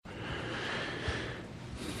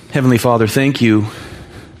Heavenly Father, thank you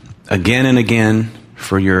again and again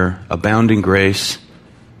for your abounding grace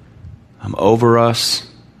over us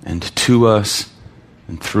and to us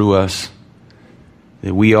and through us,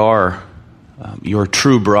 that we are your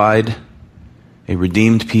true bride, a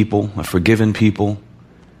redeemed people, a forgiven people,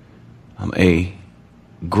 a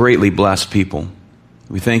greatly blessed people.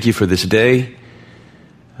 We thank you for this day.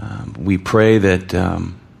 We pray that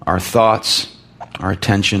our thoughts, our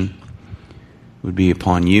attention would be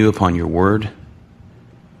upon you, upon your word,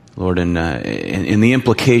 Lord, and in the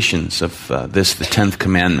implications of this, the 10th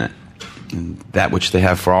commandment, and that which they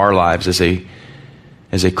have for our lives as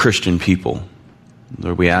a Christian people.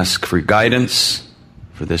 Lord, we ask for your guidance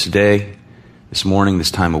for this day, this morning, this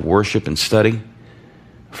time of worship and study.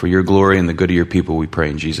 For your glory and the good of your people, we pray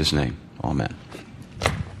in Jesus' name. Amen.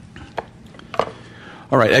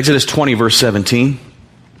 All right, Exodus 20, verse 17.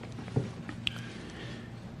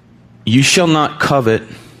 You shall not covet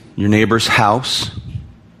your neighbor's house.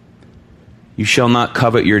 You shall not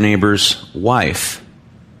covet your neighbor's wife,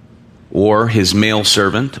 or his male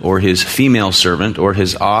servant, or his female servant, or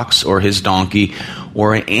his ox, or his donkey,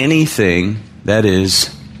 or anything that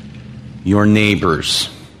is your neighbor's.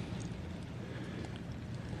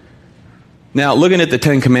 Now, looking at the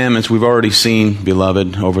 10 Commandments, we've already seen,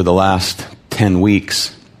 beloved, over the last 10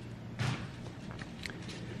 weeks,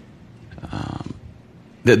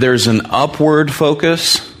 that there's an upward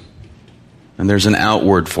focus and there's an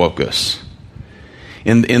outward focus.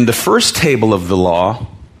 In the first table of the law,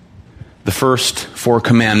 the first 4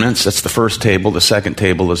 commandments, that's the first table. The second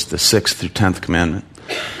table is the 6th through 10th commandment.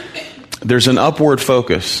 There's an upward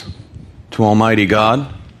focus to Almighty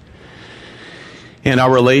God and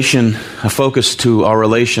our relation, a focus to our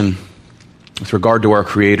relation with regard to our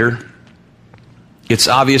Creator. It's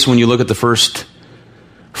obvious when you look at the first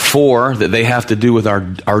 4 that they have to do with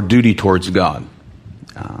our duty towards God.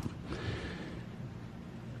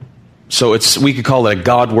 So we could call it a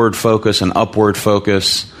Godward focus, an upward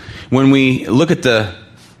focus. When we look at the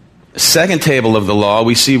second table of the law,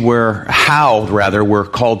 we see how we're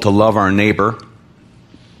called to love our neighbor,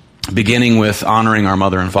 beginning with honoring our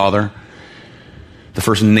mother and father, the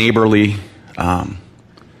first neighborly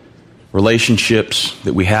relationships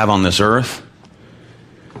that we have on this earth.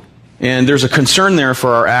 And there's a concern there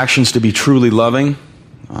for our actions to be truly loving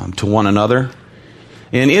to one another.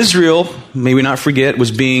 And Israel, may we not forget, was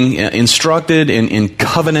being instructed in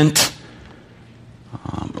covenant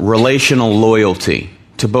relational loyalty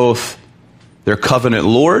to both their covenant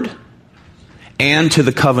Lord and to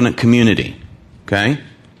the covenant community, okay?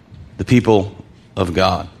 The people of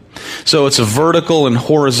God. So it's a vertical and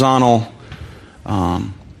horizontal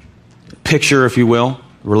picture, if you will,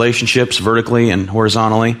 relationships vertically and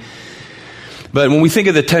horizontally. But when we think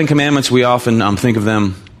of the 10 Commandments, we often think of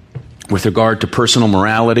them with regard to personal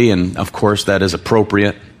morality, and of course that is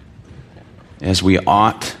appropriate, as we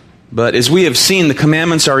ought. But as we have seen, the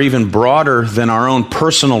commandments are even broader than our own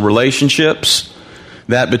personal relationships,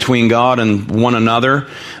 that between God and one another.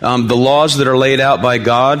 The laws that are laid out by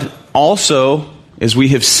God also, as we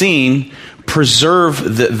have seen,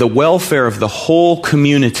 preserve the welfare of the whole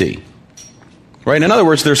community. Right? In other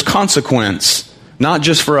words, there's consequence, not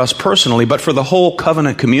just for us personally, but for the whole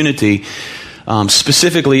covenant community,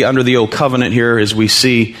 specifically under the Old Covenant here, as we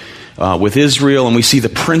see with Israel, and we see the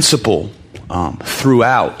principle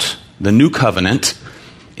throughout the New Covenant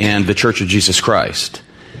and the Church of Jesus Christ.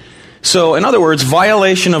 So, in other words,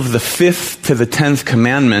 violation of the 5th to the 10th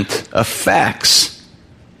commandment affects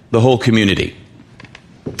the whole community.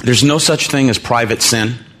 There's no such thing as private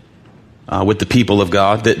sin with the people of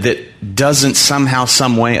God that doesn't somehow,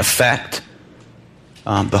 some way affect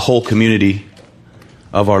the whole community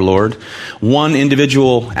of our Lord. One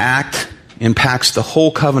individual act impacts the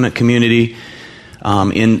whole covenant community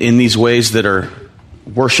in these ways that are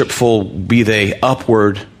worshipful, be they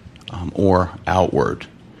upward or outward.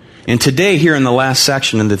 And today, here in the last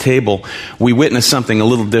section of the table, we witness something a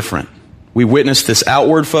little different. We witness this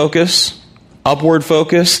outward focus, upward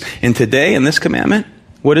focus, and today in this commandment,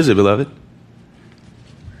 what is it, beloved?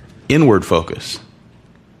 Inward focus.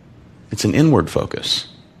 It's an inward focus,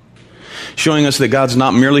 showing us that God's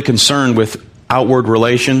not merely concerned with outward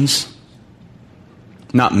relations,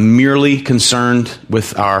 not merely concerned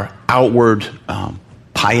with our outward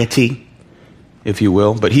piety, if you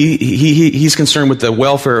will, but he's concerned with the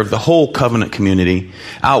welfare of the whole covenant community,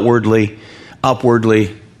 outwardly,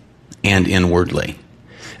 upwardly, and inwardly.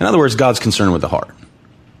 In other words, God's concerned with the heart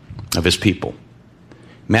of his people,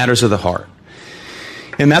 matters of the heart.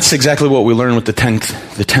 And that's exactly what we learn with the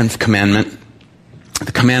 10th commandment.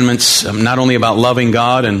 The commandments not only about loving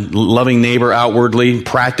God and loving neighbor outwardly,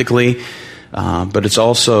 practically, but it's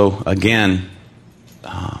also, again,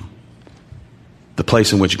 the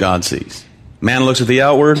place in which God sees. Man looks at the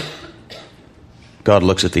outward, God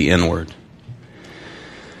looks at the inward.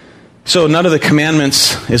 So none of the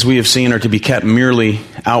commandments, as we have seen, are to be kept merely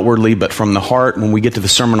outwardly, but from the heart. When we get to the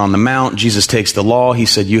Sermon on the Mount, Jesus takes the law. He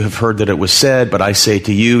said, you have heard that it was said, but I say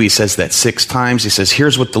to you. He says that 6 times. He says,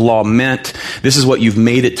 here's what the law meant. This is what you've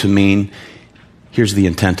made it to mean. Here's the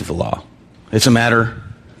intent of the law. It's a matter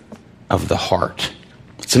of the heart.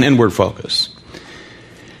 It's an inward focus.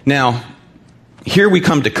 Now, here we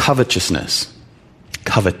come to covetousness.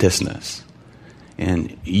 Covetousness.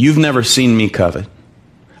 And you've never seen me covet.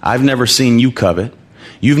 I've never seen you covet.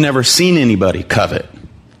 You've never seen anybody covet.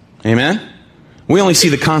 Amen? We only see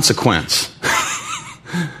the consequence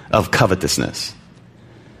of covetousness.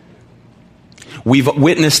 We've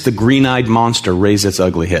witnessed the green-eyed monster raise its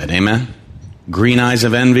ugly head. Amen? Green eyes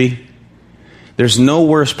of envy. There's no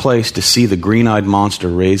worse place to see the green-eyed monster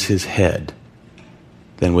raise his head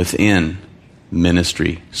than within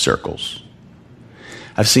ministry circles.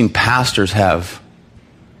 I've seen pastors have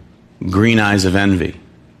green eyes of envy.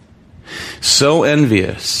 So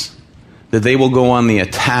envious that they will go on the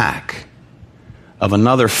attack of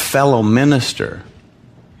another fellow minister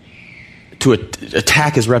to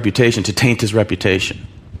attack his reputation, to taint his reputation,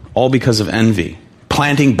 all because of envy,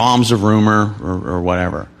 planting bombs of rumor or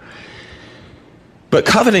whatever. But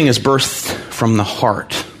coveting is birthed from the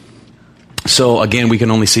heart. So again, we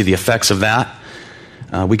can only see the effects of that.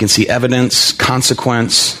 We can see evidence,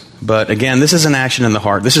 consequence, but again, this is an action in the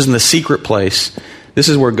heart. This is in the secret place. This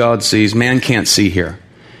is where God sees. Man can't see here.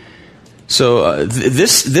 So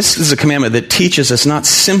this is a commandment that teaches us not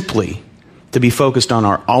simply to be focused on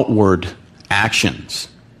our outward actions,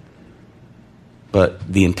 but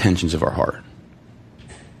the intentions of our heart.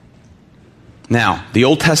 Now, the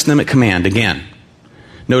Old Testament command, again,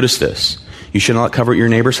 notice this. You shall not covet your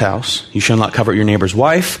neighbor's house. You shall not covet your neighbor's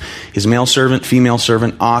wife, his male servant, female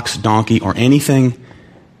servant, ox, donkey, or anything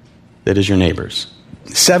that is your neighbor's.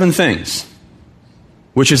 7 things,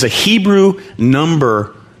 which is a Hebrew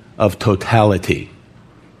number of totality.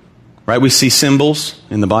 Right? We see symbols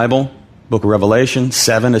in the Bible. Book of Revelation,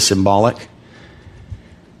 7 is symbolic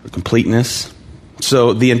for completeness.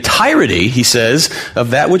 So the entirety, he says,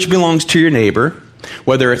 of that which belongs to your neighbor,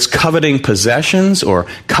 whether it's coveting possessions or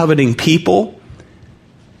coveting people,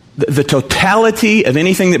 the totality of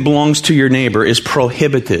anything that belongs to your neighbor is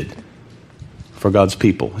prohibited for God's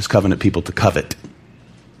people, his covenant people, to covet.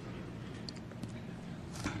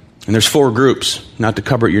 And there's 4 groups: not to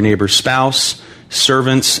covet your neighbor's spouse,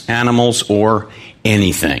 servants, animals, or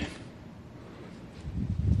anything.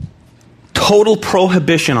 Total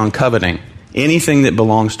prohibition on coveting anything that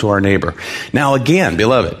belongs to our neighbor. Now again,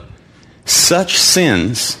 beloved, such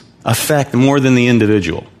sins affect more than the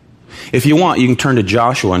individual. If you want, you can turn to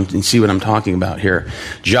Joshua and see what I'm talking about here.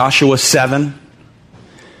 Joshua 7.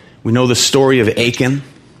 We know the story of Achan.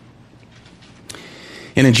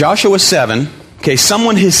 And in Joshua 7,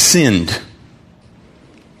 someone has sinned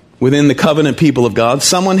within the covenant people of God.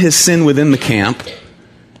 Someone has sinned within the camp.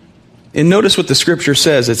 And notice what the scripture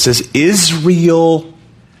says. It says, Israel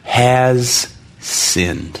has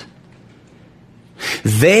sinned.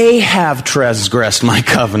 They have transgressed my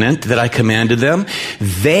covenant that I commanded them.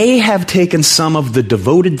 They have taken some of the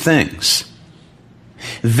devoted things.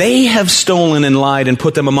 They have stolen and lied and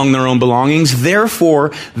put them among their own belongings.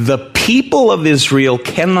 Therefore, the people of Israel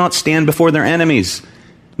cannot stand before their enemies.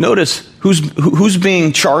 Notice, who's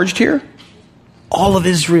being charged here? All of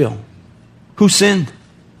Israel. Who sinned?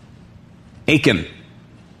 Achan,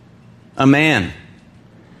 a man.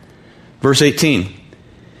 Verse 18.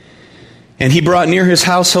 And he brought near his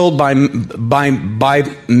household by man,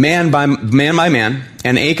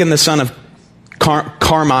 and Achan the son of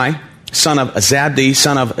Carmi, son of Zabdi,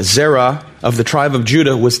 son of Zerah, of the tribe of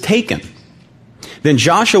Judah, was taken. Then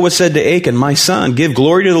Joshua said to Achan, my son, give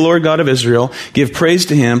glory to the Lord God of Israel, give praise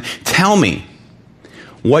to him, tell me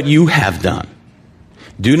what you have done.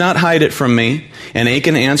 Do not hide it from me. And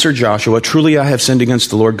Achan answered Joshua, truly I have sinned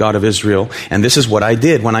against the Lord God of Israel, and this is what I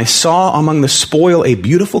did. When I saw among the spoil a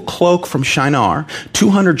beautiful cloak from Shinar,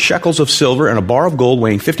 200 shekels of silver, and a bar of gold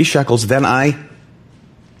weighing 50 shekels, then I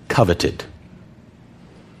coveted.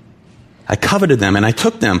 I coveted them, and I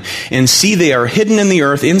took them. And see, they are hidden in the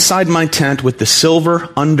earth inside my tent with the silver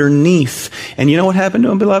underneath. And you know what happened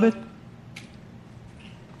to him, beloved?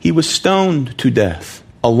 He was stoned to death,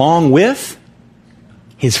 along with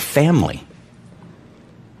his family.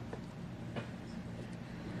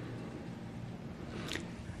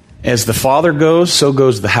 As the father goes, so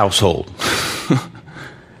goes the household.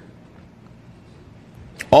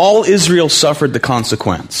 All Israel suffered the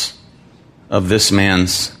consequence of this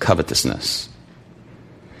man's covetousness.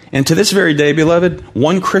 And to this very day, beloved,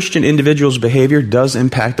 one Christian individual's behavior does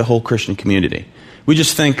impact the whole Christian community. We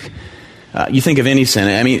just think, you think of any sin,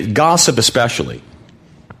 I mean, gossip especially,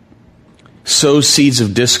 sows seeds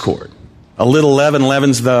of discord. A little leaven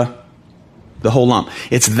leavens the whole lump.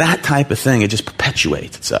 It's that type of thing. It just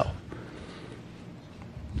perpetuates itself.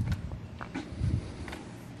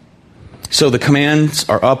 So the commands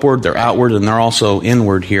are upward, they're outward, and they're also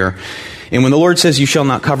inward here. And when the Lord says you shall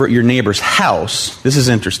not covet your neighbor's house, this is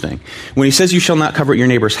interesting. When he says you shall not covet your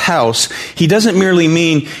neighbor's house, he doesn't merely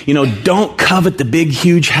mean, don't covet the big,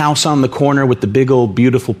 huge house on the corner with the big old,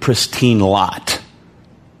 beautiful, pristine lot.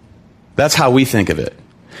 That's how we think of it.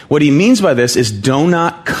 What he means by this is do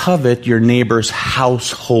not covet your neighbor's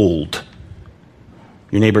household.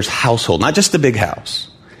 Your neighbor's household, not just the big house.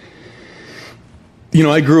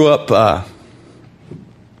 I grew up,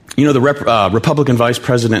 the Republican vice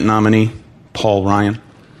president nominee, Paul Ryan.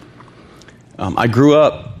 I grew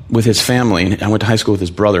up with his family, and I went to high school with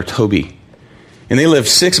his brother, Toby. And they lived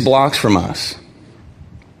 6 blocks from us.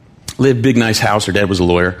 Lived big, nice house. Her dad was a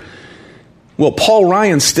lawyer. Well, Paul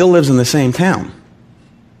Ryan still lives in the same town.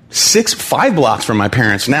 5 blocks from my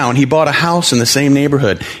parents now, and he bought a house in the same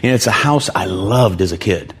neighborhood. And it's a house I loved as a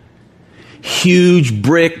kid. Huge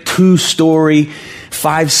brick, 2-story,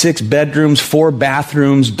 5-6 bedrooms, 4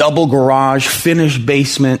 bathrooms, double garage, finished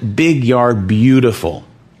basement, big yard, beautiful,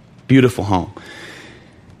 beautiful home.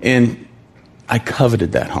 And I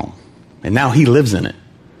coveted that home. And now he lives in it.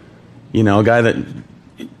 A guy that,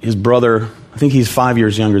 his brother, I think he's 5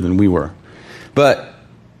 years younger than we were. But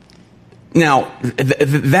now,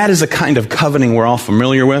 that is a kind of coveting we're all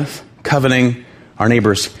familiar with, coveting our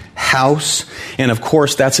neighbor's house. And of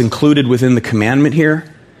course, that's included within the commandment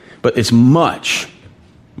here, but it's much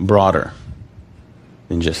broader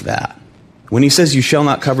than just that. When he says you shall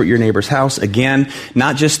not covet your neighbor's house, again,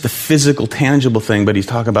 not just the physical, tangible thing, but he's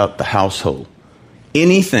talking about the household.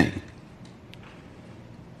 Anything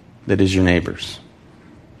that is your neighbor's.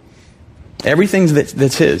 Everything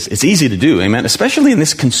that's his. It's easy to do, amen? Especially in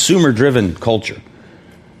this consumer-driven culture.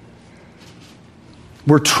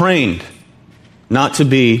 We're trained not to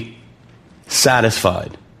be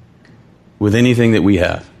satisfied with anything that we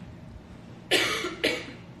have.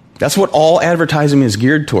 That's what all advertising is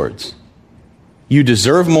geared towards. You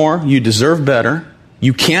deserve more. You deserve better.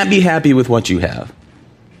 You can't be happy with what you have.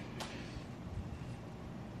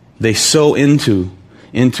 They sow into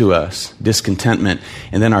us discontentment,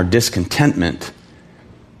 and then our discontentment,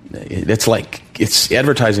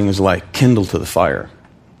 advertising is like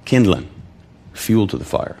kindling fuel to the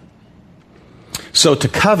fire. So to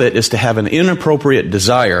covet is to have an inappropriate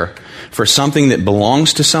desire for something that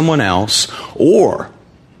belongs to someone else, or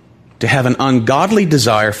to have an ungodly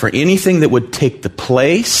desire for anything that would take the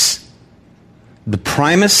place, the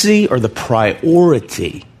primacy, or the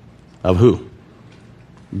priority of who?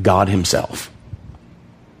 God himself.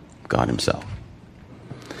 God himself.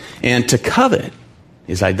 And to covet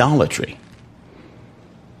is idolatry.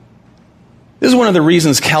 This is one of the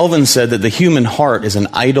reasons Calvin said that the human heart is an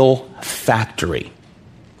idol factory.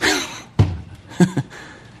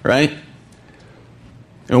 Right?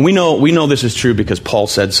 And we know this is true because Paul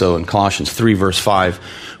said so in Colossians 3 verse 5.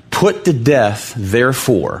 Put to death,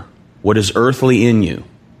 therefore, what is earthly in you.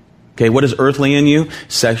 Okay, what is earthly in you?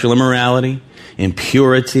 Sexual immorality,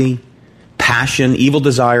 impurity, passion, evil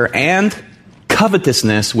desire, and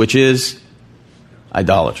covetousness, which is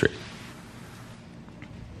idolatry.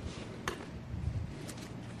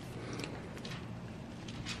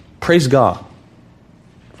 Praise God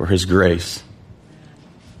for his grace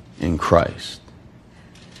in Christ.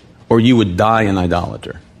 Or you would die an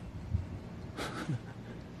idolater.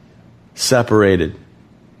 Separated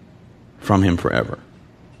from him forever.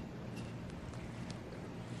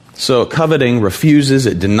 So coveting refuses,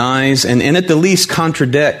 it denies, and at the least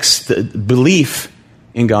contradicts the belief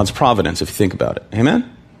in God's providence, if you think about it.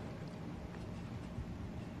 Amen?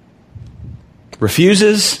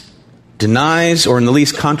 Refuses, denies, or in the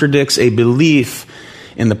least contradicts a belief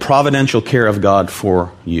in the providential care of God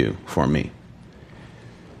for you, for me.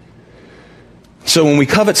 So when we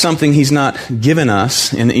covet something he's not given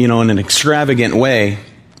us in an extravagant way,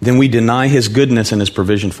 then we deny his goodness and his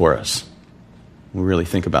provision for us. We really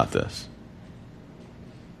think about this.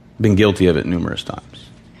 Been guilty of it numerous times.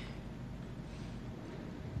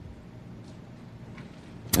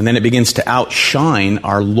 And then it begins to outshine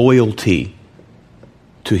our loyalty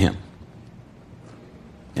to him.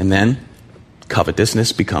 And then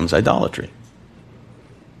covetousness becomes idolatry.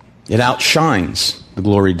 It outshines the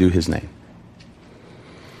glory due his name.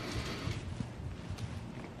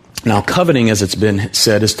 Now, coveting, as it's been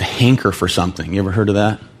said, is to hanker for something. You ever heard of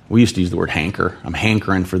that? We used to use the word hanker. I'm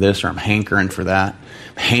hankering for this, or I'm hankering for that.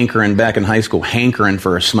 I'm hankering, back in high school, hankering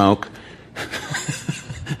for a smoke.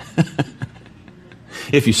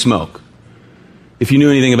 If you smoke. If you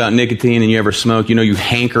knew anything about nicotine and you ever smoke, you know you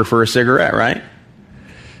hanker for a cigarette, right?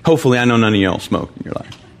 Hopefully, I know none of y'all smoke in your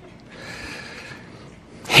life.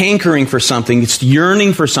 Hankering for something, it's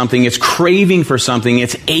yearning for something, it's craving for something,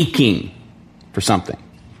 it's aching for something.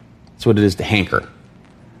 That's what it is to hanker.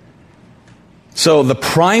 So the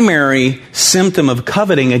primary symptom of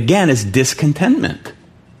coveting, again, is discontentment.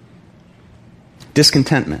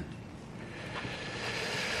 Discontentment.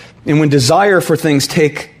 And when desire for things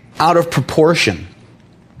take out of proportion,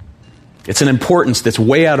 it's an importance that's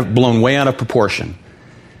blown way out of proportion.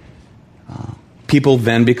 People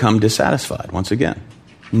then become dissatisfied, once again.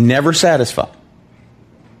 Never satisfied.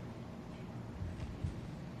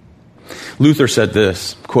 Luther said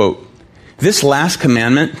this, quote, "This last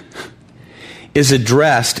commandment is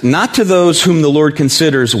addressed not to those whom the Lord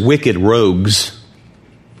considers wicked rogues,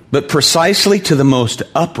 but precisely to the most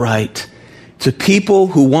upright, to people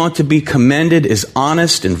who want to be commended as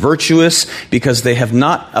honest and virtuous because they have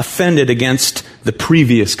not offended against the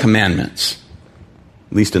previous commandments,"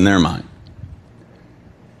 at least in their mind.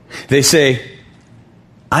 They say,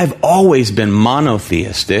 "I've always been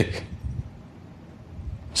monotheistic,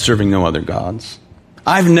 serving no other gods.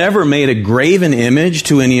 I've never made a graven image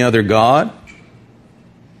to any other god.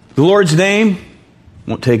 The Lord's name,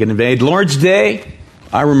 won't take it in vain. Lord's Day,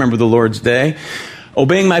 I remember the Lord's Day.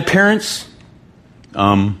 Obeying my parents,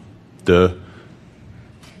 no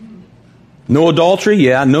adultery,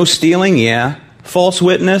 yeah. No stealing, yeah. False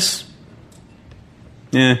witness,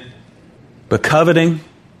 yeah. But coveting,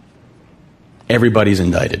 everybody's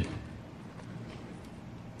indicted.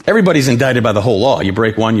 Everybody's indicted by the whole law. You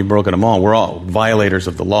break one, you've broken them all. We're all violators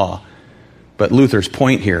of the law. But Luther's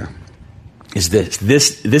point here is this.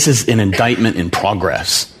 This is an indictment in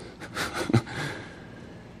progress.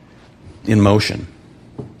 In motion.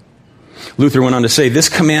 Luther went on to say, this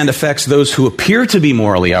command affects those who appear to be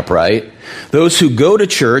morally upright, those who go to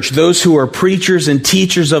church, those who are preachers and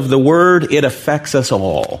teachers of the word. It affects us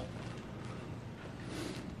all.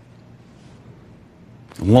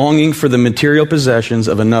 Longing for the material possessions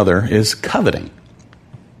of another is coveting.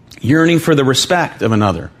 Yearning for the respect of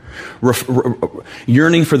another.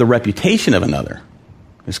 Yearning for the reputation of another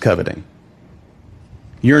is coveting.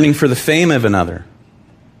 Yearning for the fame of another.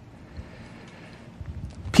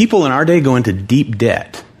 People in our day go into deep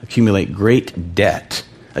debt, accumulate great debt,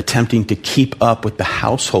 attempting to keep up with the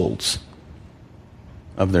households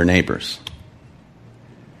of their neighbors.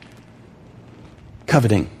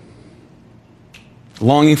 Coveting.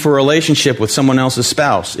 Longing for a relationship with someone else's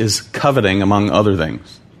spouse is coveting, among other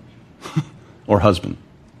things. Or husband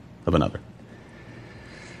of another.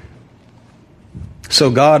 So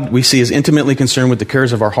God, we see, is intimately concerned with the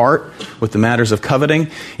cares of our heart, with the matters of coveting.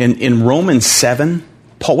 In Romans 7,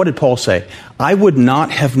 what did Paul say? I would not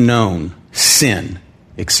have known sin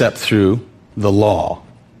except through the law.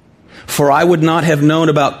 For I would not have known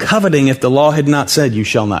about coveting if the law had not said, you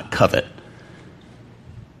shall not covet.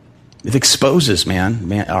 It exposes,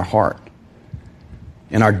 man, our heart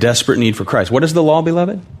and our desperate need for Christ. What is the law,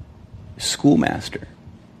 beloved? Schoolmaster.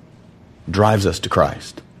 Drives us to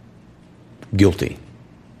Christ. Guilty.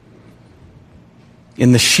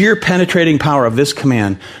 In the sheer penetrating power of this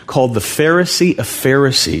command, called the Pharisee of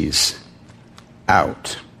Pharisees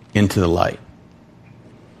out into the light.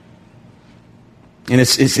 And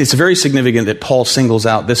it's very significant that Paul singles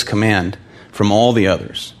out this command from all the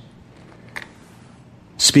others,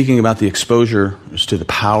 speaking about the exposure to the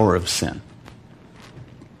power of sin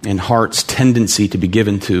and heart's tendency to be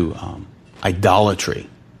given to idolatry.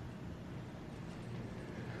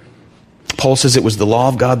 Paul says it was the law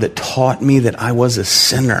of God that taught me that I was a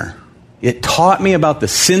sinner. It taught me about the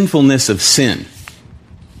sinfulness of sin.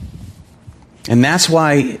 And that's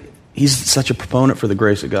why he's such a proponent for the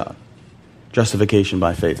grace of God. Justification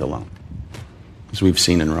by faith alone, as we've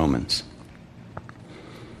seen in Romans.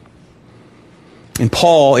 And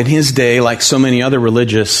Paul, in his day, like so many other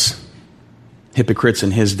religious hypocrites in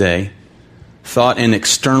his day, thought in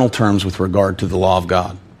external terms with regard to the law of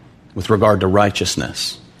God, with regard to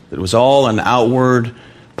righteousness. It was all an outward,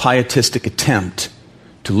 pietistic attempt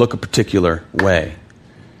to look a particular way.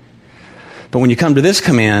 But when you come to this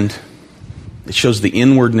command, it shows the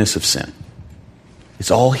inwardness of sin.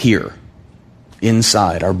 It's all here,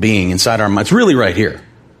 inside our being, inside our mind. It's really right here.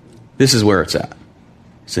 This is where it's at.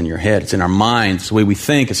 It's in your head. It's in our minds. It's the way we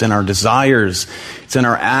think. It's in our desires. It's in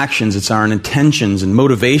our actions. It's our intentions and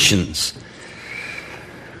motivations.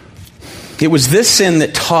 It was this sin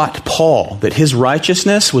that taught Paul that his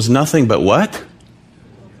righteousness was nothing but what?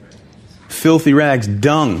 Filthy rags,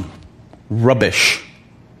 dung, rubbish.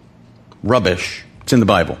 Rubbish. It's in the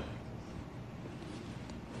Bible.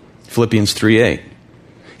 Philippians 3:8.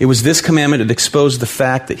 It was this commandment that exposed the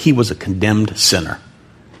fact that he was a condemned sinner.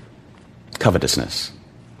 Covetousness.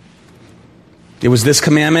 It was this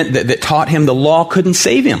commandment that taught him the law couldn't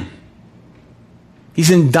save him. He's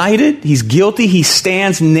indicted, he's guilty, he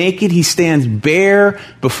stands naked, he stands bare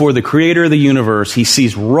before the creator of the universe. He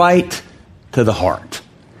sees right to the heart.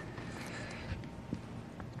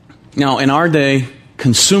 Now, in our day,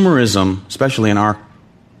 consumerism, especially in our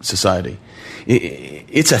society,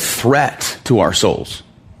 it's a threat to our souls.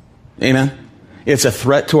 Amen? It's a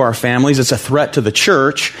threat to our families. It's a threat to the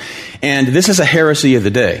church. And this is a heresy of the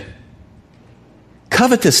day.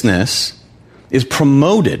 Covetousness is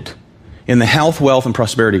promoted in the health, wealth, and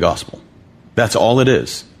prosperity gospel. That's all it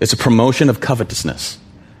is. It's a promotion of covetousness.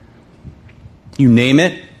 You name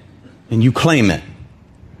it, and you claim it.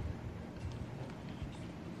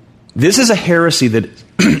 This is a heresy that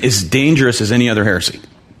is dangerous as any other heresy.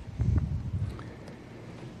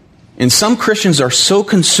 And some Christians are so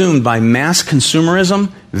consumed by mass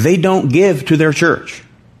consumerism, they don't give to their church.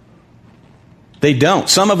 They don't.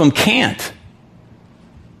 Some of them can't.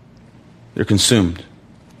 They're consumed.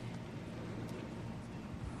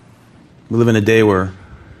 We live in a day where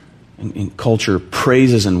in culture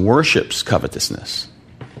praises and worships covetousness.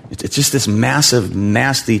 It's just this massive,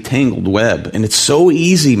 nasty, tangled web. And it's so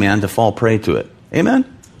easy, man, to fall prey to it. Amen?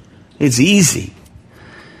 It's easy.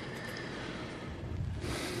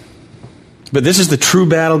 But this is the true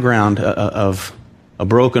battleground of a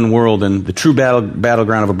broken world. And the true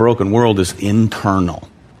battleground of a broken world is internal.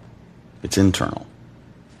 It's internal.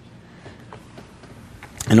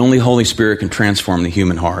 And only Holy Spirit can transform the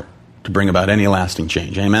human heart to bring about any lasting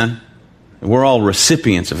change. Amen? And we're all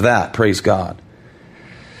recipients of that. Praise God.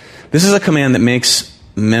 This is a command that makes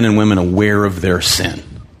men and women aware of their sin.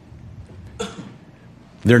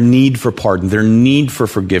 Their need for pardon, their need for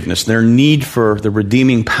forgiveness, their need for the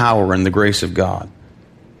redeeming power and the grace of God.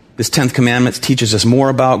 This 10th commandment teaches us more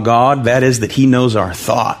about God. That is, that He knows our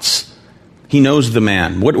thoughts. He knows the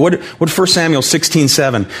man. What 1 Samuel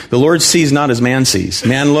 16:7? The Lord sees not as man sees.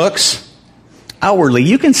 Man looks outwardly.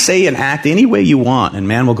 You can say and act any way you want, and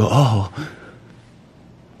man will go, oh.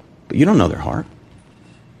 But you don't know their heart.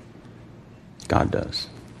 God does.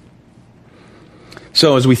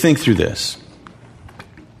 So as we think through this,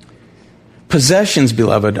 possessions,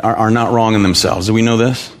 beloved, are not wrong in themselves. Do we know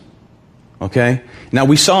this? Okay? Now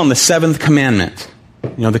we saw in the 7th commandment,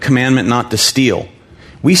 the commandment not to steal.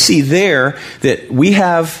 We see there that we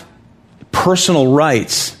have personal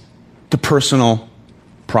rights to personal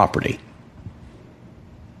property.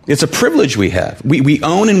 It's a privilege we have. We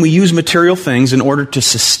own and we use material things in order to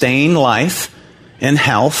sustain life and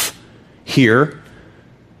health here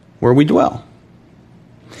where we dwell.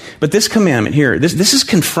 But this commandment here, this is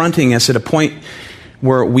confronting us at a point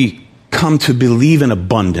where we come to believe in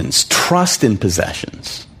abundance, trust in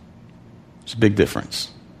possessions. There's a big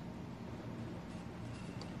difference.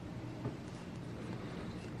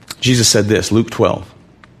 Jesus said this, Luke 12.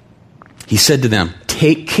 He said to them,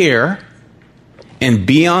 take care and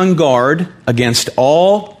be on guard against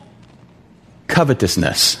all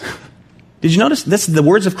covetousness. Did you notice? That's the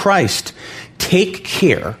words of Christ. Take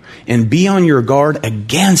care and be on your guard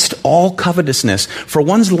against all covetousness, for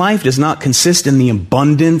one's life does not consist in the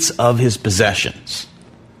abundance of his possessions.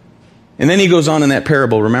 And then he goes on in that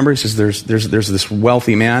parable, remember? He says there's this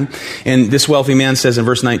wealthy man, and this wealthy man says in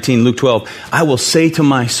verse 19, Luke 12, I will say to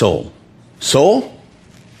my soul, soul,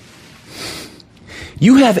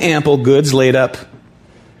 you have ample goods laid up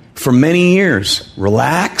for many years.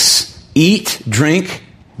 Relax, eat, drink,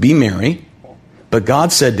 be merry. But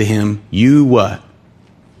God said to him, you what?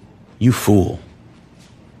 You fool.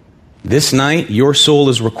 This night your soul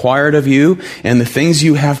is required of you, and the things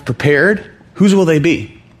you have prepared, whose will they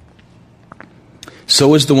be?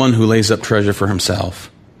 So is the one who lays up treasure for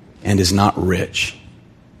himself and is not rich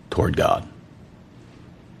toward God.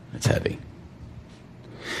 It's heavy.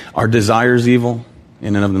 Are desires evil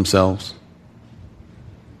in and of themselves?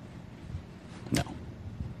 No.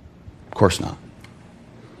 Of course not.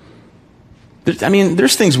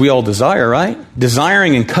 There's things we all desire, right?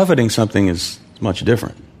 Desiring and coveting something is much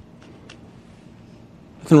different.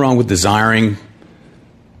 Nothing wrong with desiring,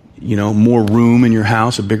 more room in your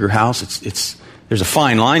house, a bigger house. There's a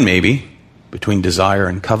fine line maybe between desire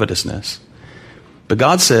and covetousness. But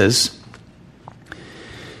God says,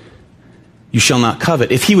 you shall not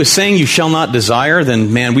covet. If he was saying you shall not desire,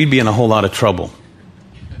 then man, we'd be in a whole lot of trouble.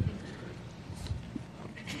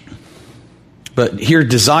 But here,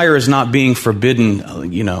 desire is not being forbidden,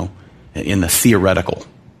 in the theoretical.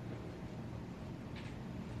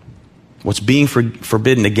 What's being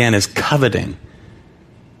forbidden, again, is coveting.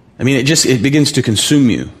 I mean, it begins to consume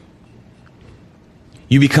you.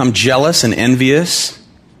 You become jealous and envious.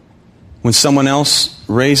 When someone else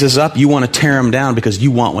raises up, you want to tear them down because you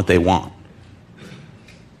want what they want.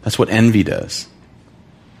 That's what envy does.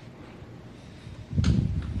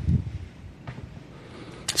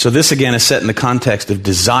 So this again is set in the context of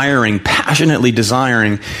passionately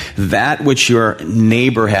desiring that which your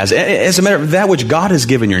neighbor has. As a matter of that which God has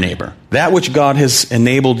given your neighbor. That which God has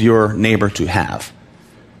enabled your neighbor to have.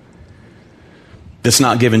 That's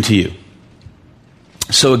not given to you.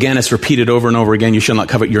 So again, it's repeated over and over again. You shall not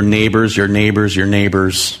covet your neighbor's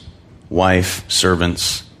wife,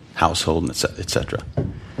 servants, household, etc.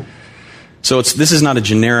 So this is not a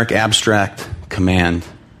generic, abstract command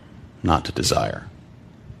not to desire.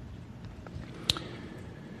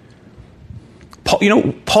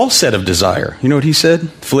 Paul said of desire, you know what he said?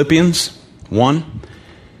 Philippians 1.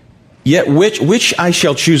 Yet which I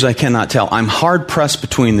shall choose I cannot tell. I'm hard pressed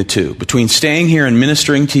between the two. Between staying here and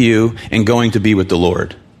ministering to you and going to be with the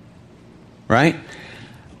Lord. Right?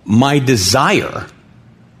 My desire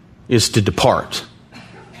is to depart.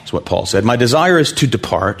 That's what Paul said. My desire is to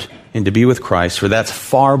depart and to be with Christ, for that's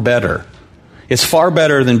far better. It's far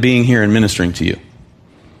better than being here and ministering to you.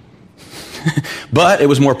 But it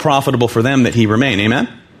was more profitable for them that he remain. Amen?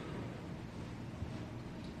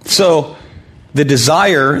 So, the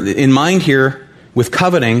desire in mind here with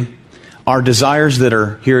coveting are desires that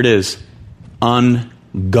are, here it is,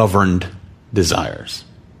 ungoverned desires.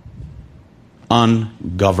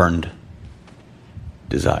 Ungoverned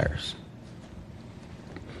desires.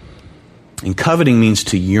 And coveting means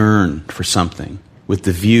to yearn for something with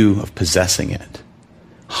the view of possessing it.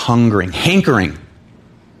 Hankering.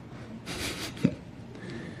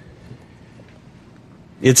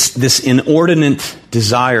 It's this inordinate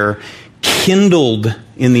desire kindled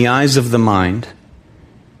in the eyes of the mind,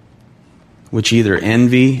 which either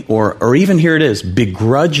envy or even, here it is,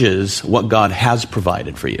 begrudges what God has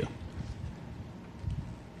provided for you.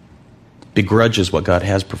 Begrudges what God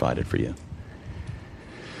has provided for you.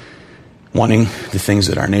 Wanting the things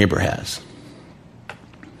that our neighbor has.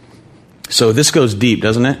 So this goes deep,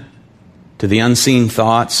 doesn't it? To the unseen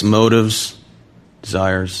thoughts, motives,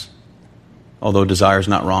 desires. Although desire is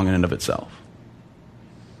not wrong in and of itself.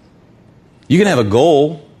 You can have a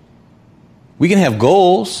goal. We can have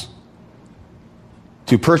goals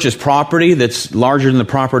to purchase property that's larger than the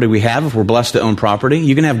property we have if we're blessed to own property.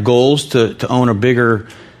 You can have goals to own a bigger,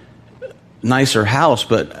 nicer house,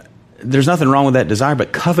 but there's nothing wrong with that desire.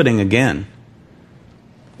 But coveting, again,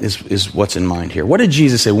 is what's in mind here. What did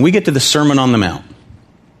Jesus say? When we get to the Sermon on the Mount,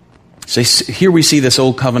 here we see this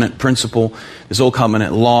old covenant principle, this old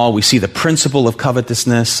covenant law. We see the principle of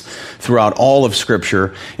covetousness throughout all of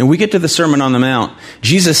Scripture. And we get to the Sermon on the Mount.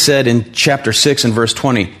 Jesus said in chapter 6 and verse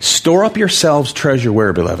 20, store up yourselves treasure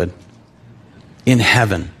where, beloved? In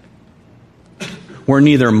heaven, where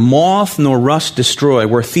neither moth nor rust destroy,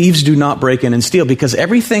 where thieves do not break in and steal. Because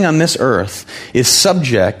everything on this earth is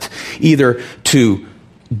subject either to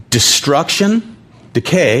destruction,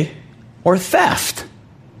 decay, or theft.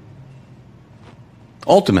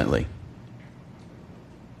 Ultimately.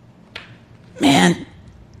 Man,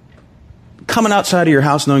 coming outside of your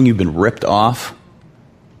house knowing you've been ripped off.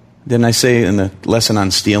 Didn't I say in the lesson on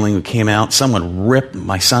stealing we came out, someone ripped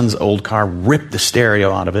my son's old car, ripped the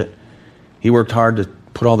stereo out of it. He worked hard to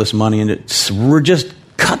put all this money in it. Just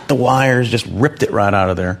cut the wires, just ripped it right out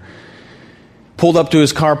of there. Pulled up to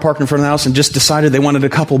his car, parked in front of the house, and just decided they wanted a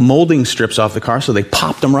couple molding strips off the car, so they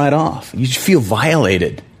popped them right off. You just feel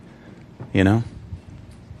violated, you know?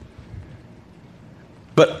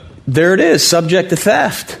 But there it is, subject to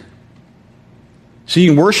theft. So you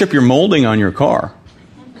can worship your molding on your car.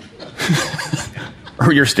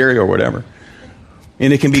 Or your stereo or whatever.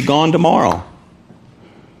 And it can be gone tomorrow.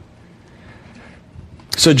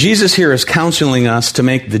 So Jesus here is counseling us to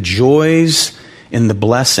make the joys and the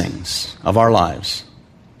blessings of our lives,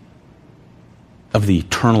 of the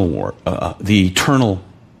eternal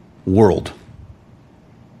world,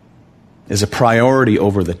 is a priority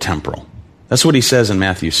over the temporal. That's what he says in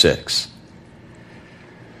Matthew 6.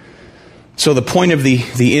 So the point of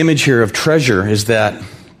the image here of treasure is that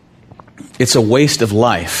it's a waste of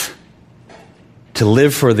life to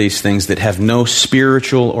live for these things that have no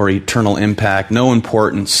spiritual or eternal impact, no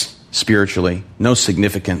importance spiritually, no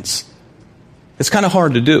significance. It's kind of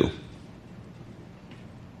hard to do.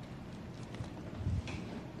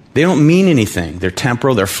 They don't mean anything. They're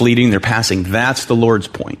temporal, they're fleeting, they're passing. That's the Lord's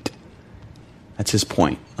point. That's his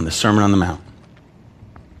point on the Sermon on the Mount.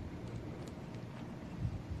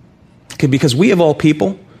 because we of all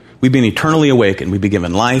people, we've been eternally awakened. We've been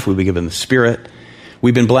given life. We've been given the Spirit.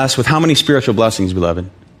 We've been blessed with how many spiritual blessings, beloved?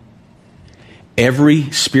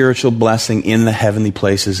 Every spiritual blessing in the heavenly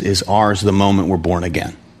places is ours the moment we're born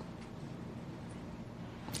again.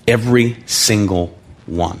 Every single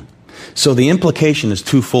one. So the implication is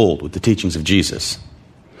twofold with the teachings of Jesus.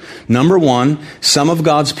 Number one, some of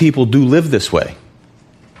God's people do live this way,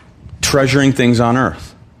 treasuring things on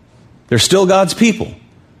earth. They're still God's people,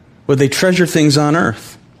 but they treasure things on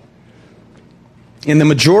earth. And the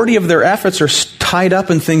majority of their efforts are tied up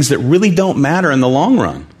in things that really don't matter in the long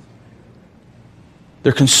run.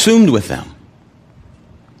 They're consumed with them.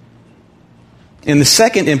 And the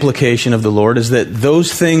second implication of the Lord is that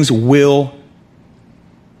those things will,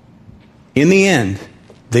 in the end,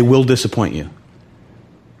 they will disappoint you.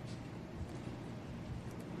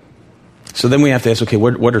 So then we have to ask, okay,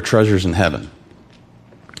 what are treasures in heaven?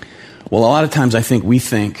 Well, a lot of times I think we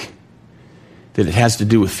think that it has to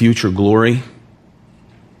do with future glory,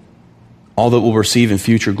 all that we'll receive in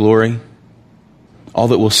future glory, all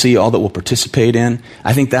that we'll see, all that we'll participate in.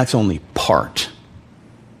 I think that's only part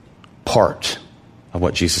of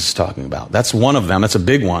what Jesus is talking about. That's one of them. That's a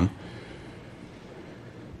big one.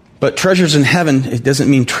 But treasures in heaven, it doesn't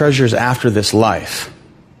mean treasures after this life.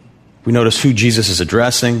 We notice who Jesus is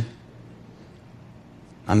addressing.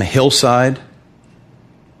 On the hillside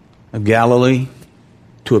of Galilee,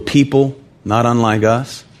 to a people not unlike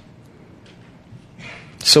us.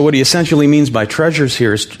 So what he essentially means by treasures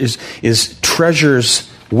here is treasures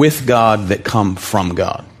with God that come from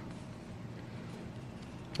God.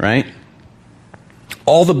 Right?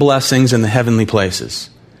 All the blessings in the heavenly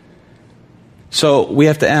places. So we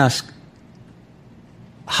have to ask,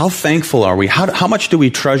 how thankful are we? How much do we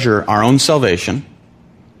treasure our own salvation?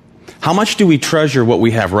 How much do we treasure what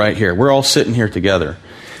we have right here? We're all sitting here together.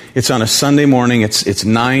 It's on a Sunday morning. It's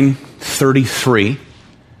 9:33.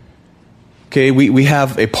 Okay, we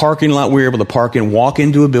have a parking lot we're able to park in, walk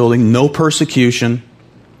into a building, no persecution,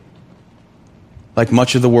 like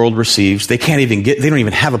much of the world receives. They don't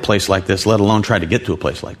even have a place like this, let alone try to get to a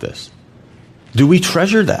place like this. Do we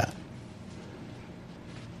treasure that?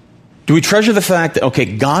 Do we treasure the fact that,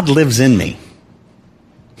 okay, God lives in me?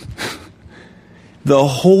 The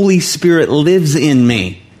Holy Spirit lives in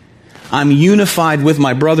me. I'm unified with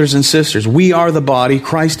my brothers and sisters. We are the body.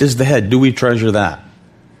 Christ is the head. Do we treasure that?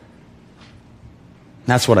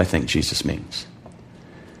 That's what I think Jesus means.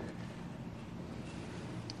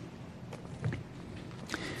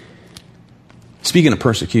 Speaking of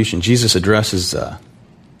persecution, Jesus addresses,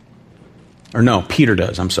 Peter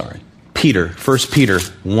does, I'm sorry. Peter, 1 Peter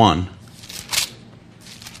 1.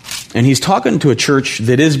 And he's talking to a church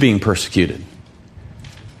that is being persecuted.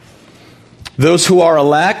 Those who are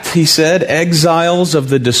elect, he said, exiles of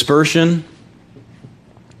the dispersion,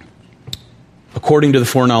 according to the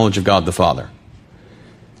foreknowledge of God the Father.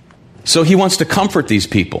 So he wants to comfort these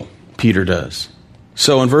people, Peter does.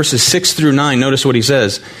 So in verses 6 through 9, notice what he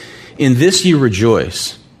says. In this you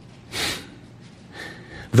rejoice,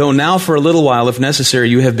 though now for a little while, if necessary,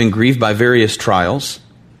 you have been grieved by various trials,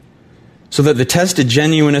 so that the tested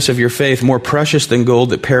genuineness of your faith, more precious than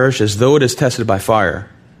gold that perishes, though it is tested by fire,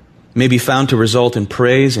 may be found to result in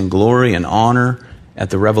praise and glory and honor at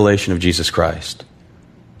the revelation of Jesus Christ.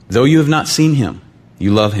 Though you have not seen him,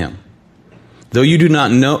 you love him. Though you do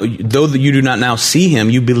not now see him,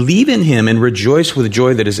 you believe in him and rejoice with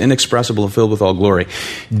joy that is inexpressible and filled with all glory.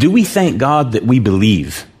 Do we thank God that we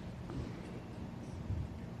believe?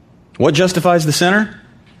 What justifies the sinner?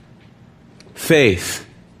 Faith.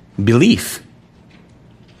 Belief.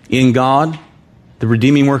 In God, the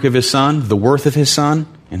redeeming work of his Son, the worth of his Son,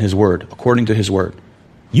 and his word, according to his word.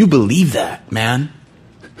 You believe that, man.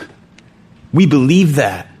 We believe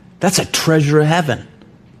that. That's a treasure of heaven.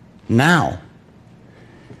 Now,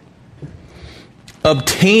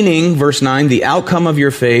 obtaining, verse 9, the outcome of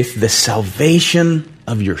your faith, the salvation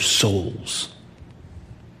of your souls.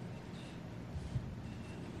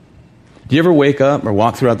 Do you ever wake up or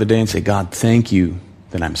walk throughout the day and say, God, thank you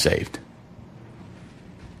that I'm saved?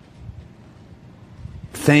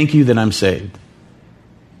 Thank you that I'm saved.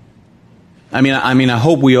 I mean, I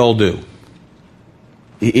hope we all do.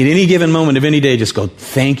 At any given moment of any day, just go,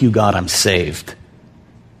 thank you, God, I'm saved.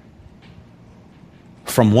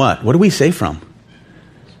 From what? What do we say from?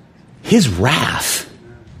 His wrath.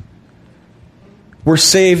 We're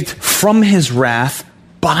saved from his wrath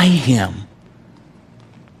by him.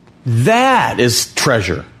 That is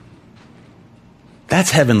treasure.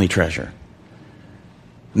 That's heavenly treasure.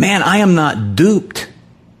 Man, I am not duped.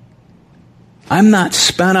 I'm not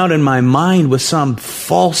spun out in my mind with some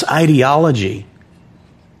false ideology.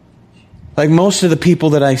 Like most of the people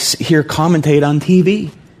that I hear commentate on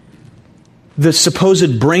TV. The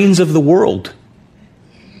supposed brains of the world.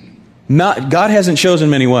 God hasn't chosen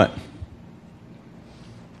many what?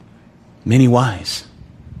 Many wise.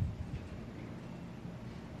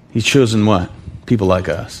 He's chosen what? People like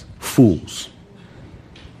us. Fools.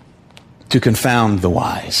 To confound the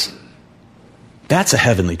wise. That's a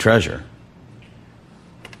heavenly treasure.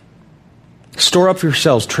 Store up for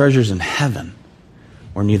yourselves treasures in heaven,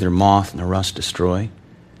 where neither moth nor rust destroy.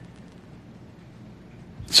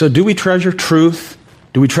 So do we treasure truth?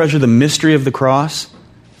 Do we treasure the mystery of the cross?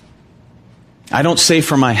 I don't say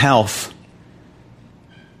for my health,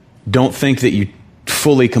 don't think that you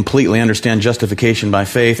fully, completely understand justification by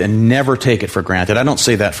faith and never take it for granted. I don't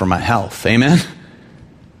say that for my health. Amen?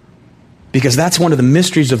 Because that's one of the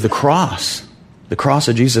mysteries of the cross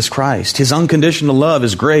of Jesus Christ. His unconditional love,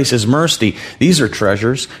 His grace, His mercy. These are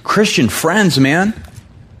treasures. Christian friends, man.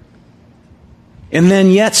 And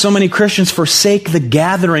then yet so many Christians forsake the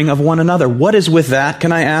gathering of one another. What is with that?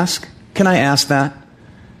 Can I ask? Can I ask that?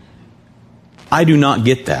 I do not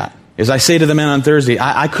get that. As I say to the men on Thursday,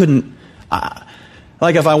 I couldn't,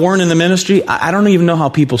 like if I weren't in the ministry, I don't even know how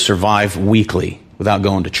people survive weekly without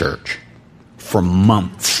going to church. For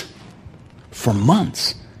months. For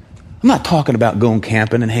months. I'm not talking about going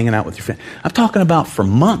camping and hanging out with your friends. I'm talking about for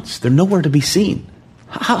months. They're nowhere to be seen.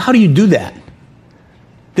 How do you do that?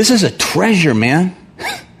 This is a treasure, man.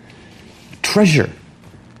 Treasure.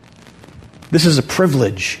 This is a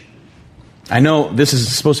privilege. I know this is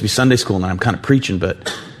supposed to be Sunday school and I'm kind of preaching,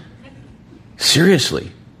 but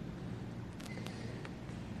seriously.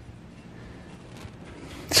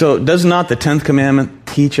 So does not the 10th commandment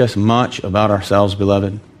teach us much about ourselves,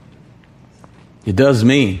 beloved? It does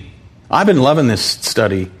me. I've been loving this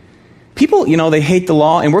study. People, they hate the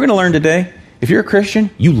law, and we're going to learn today, if you're a Christian,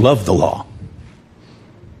 you love the law.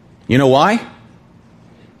 You know why?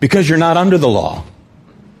 Because you're not under the law.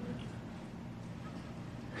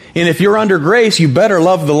 And if you're under grace, you better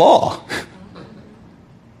love the law.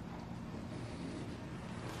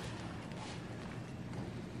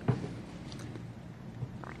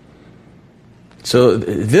 So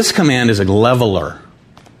this command is a leveler,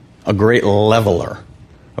 a great leveler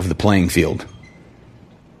of the playing field.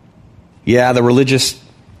 Yeah, the religious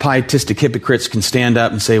pietistic hypocrites can stand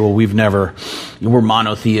up and say, well, we're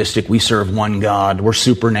monotheistic, we serve one God, we're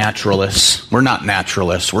supernaturalists. We're not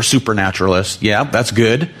naturalists, we're supernaturalists. Yeah, that's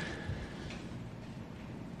good.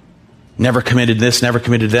 Never committed this, never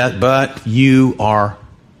committed that, but you are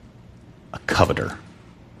a coveter,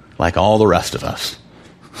 like all the rest of us,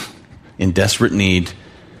 in desperate need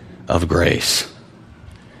of grace.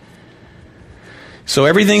 So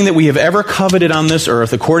everything that we have ever coveted on this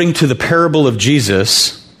earth, according to the parable of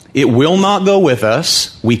Jesus, it will not go with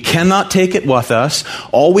us. We cannot take it with us.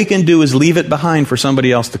 All we can do is leave it behind for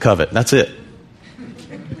somebody else to covet. That's it.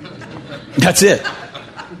 That's it.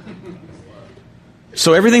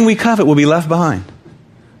 So everything we covet will be left behind.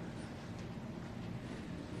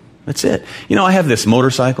 That's it. I have this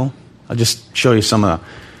motorcycle. I'll just show you some of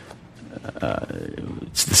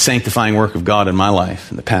it's the sanctifying work of God in my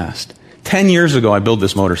life in the past. 10 years ago, I built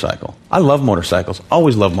this motorcycle. I love motorcycles.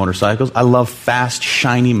 Always love motorcycles. I love fast,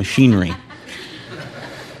 shiny machinery.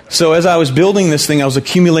 So as I was building this thing, I was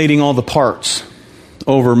accumulating all the parts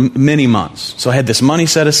over many months. So I had this money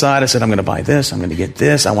set aside. I said, I'm going to buy this. I'm going to get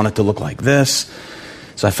this. I want it to look like this.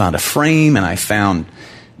 So I found a frame, and I found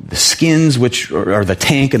the skins, which are the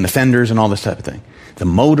tank and the fenders and all this type of thing. The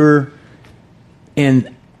motor.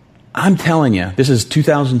 And I'm telling you, this is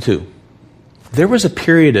 2002. There was a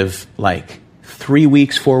period of like 3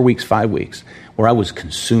 weeks, 4 weeks, 5 weeks where I was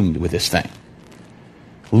consumed with this thing.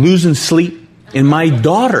 Losing sleep. And my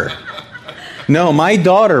daughter,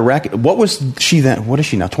 what was she then? What is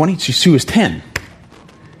she now? 20? She was 10.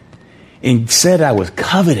 And said I was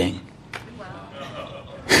coveting.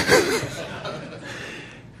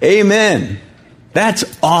 Amen. That's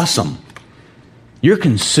awesome. You're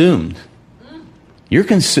consumed.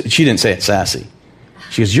 She didn't say it sassy.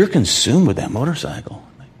 She goes, you're consumed with that motorcycle.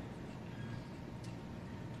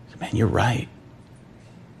 Man, you're right.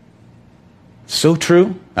 So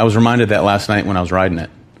true. I was reminded of that last night when I was riding it.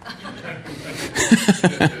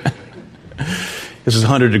 This is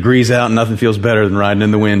 100 degrees out and nothing feels better than riding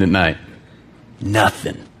in the wind at night.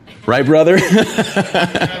 Nothing. Right, brother?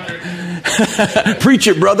 Preach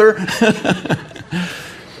it, brother.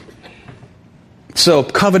 So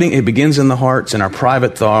coveting, it begins in the hearts, in our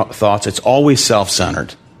private thoughts. It's always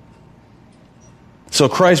self-centered. So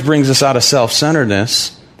Christ brings us out of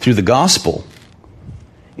self-centeredness through the gospel,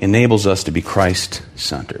 enables us to be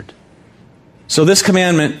Christ-centered. So this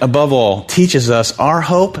commandment, above all, teaches us our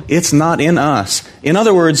hope, it's not in us. In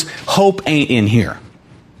other words, hope ain't in here.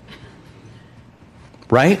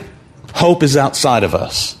 Right? Hope is outside of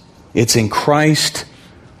us. It's in Christ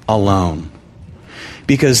alone.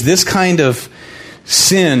 Because this kind of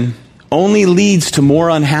sin only leads to more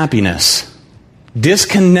unhappiness.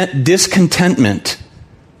 Discontentment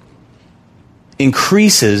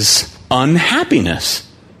increases unhappiness.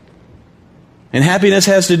 And happiness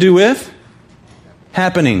has to do with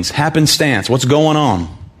happenings, happenstance, what's going on,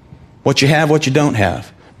 what you have, what you don't have.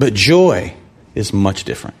 But joy is much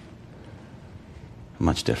different.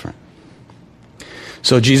 Much different.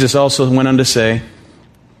 So Jesus also went on to say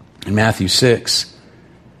in Matthew 6,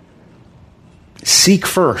 seek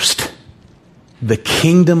first the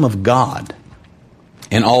kingdom of God,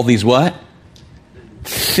 and all these what?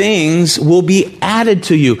 Things will be added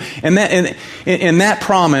to you. And that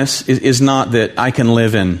promise is not that I can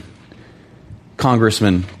live in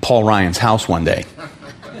Congressman Paul Ryan's house one day,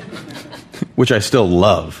 which I still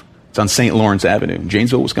love. It's on St. Lawrence Avenue,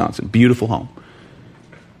 Janesville, Wisconsin. Beautiful home.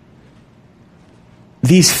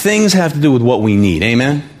 These things have to do with what we need.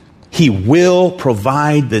 Amen? He will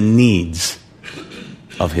provide the needs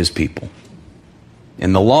of His people.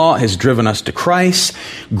 And the law has driven us to Christ.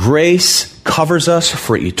 Grace covers us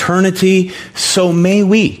for eternity. So may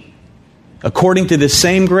we, according to this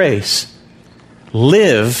same grace,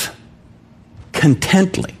 live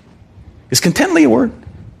contently. Is contently a word?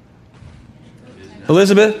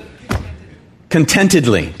 Elizabeth?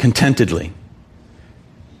 Contentedly. Contentedly.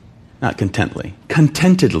 Not contently.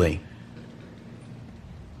 Contentedly.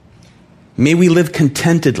 May we live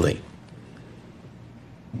contentedly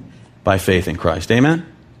by faith in Christ. Amen?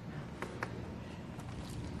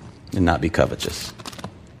 And not be covetous,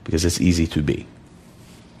 because it's easy to be.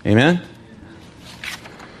 Amen?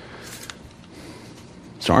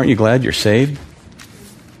 So aren't you glad you're saved?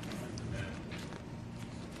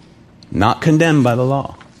 Not condemned by the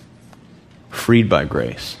law. Freed by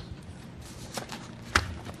grace.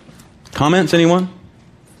 Comments, anyone?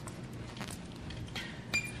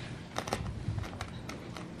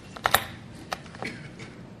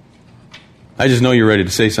 I just know you're ready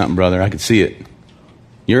to say something, brother. I can see it.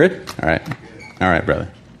 You're it? All right. All right,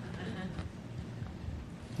 brother.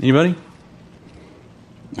 Anybody?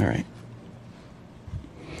 All right.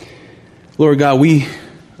 Lord God, we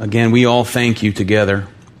all thank you together.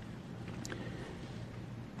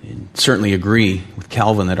 And certainly agree with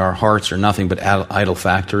Calvin that our hearts are nothing but idol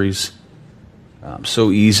factories.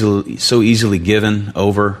 So easily given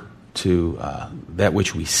over to that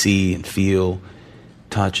which we see and feel,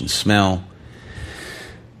 touch and smell.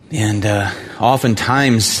 And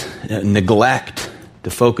oftentimes neglect to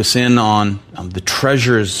focus in on the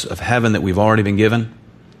treasures of heaven that we've already been given,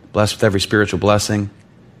 blessed with every spiritual blessing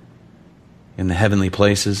in the heavenly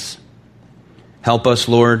places. Help us,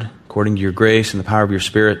 Lord, according to your grace and the power of your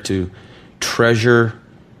Spirit, to treasure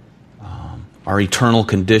our eternal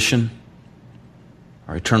condition,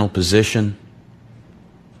 our eternal position,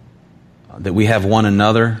 that we have one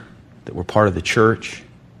another, that we're part of the church,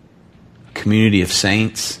 a community of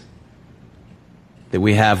saints, that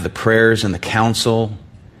we have the prayers and the counsel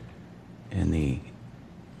and the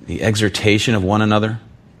exhortation of one another,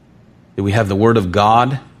 that we have the Word of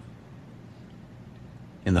God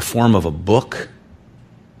in the form of a book,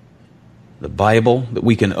 the Bible, that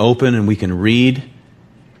we can open and we can read,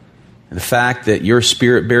 and the fact that your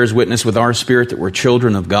Spirit bears witness with our spirit that we're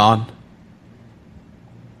children of God,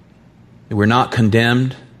 that we're not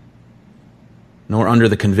condemned, nor under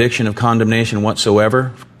the conviction of condemnation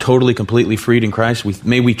whatsoever, totally, completely freed in Christ.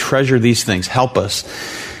 May we treasure these things. Help us,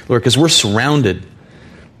 Lord, because we're surrounded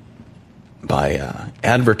by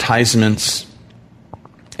advertisements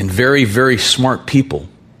and very, very smart people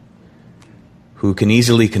who can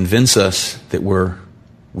easily convince us that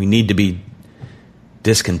we need to be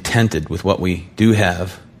discontented with what we do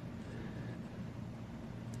have,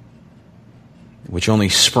 which only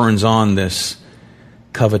spurns on this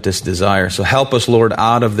covetous desire. So help us, Lord,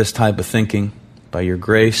 out of this type of thinking by your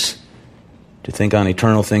grace to think on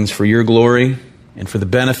eternal things for your glory and for the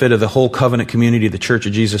benefit of the whole covenant community, the Church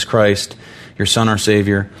of Jesus Christ, your Son, our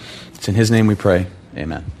Savior. It's in His name we pray.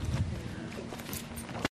 Amen.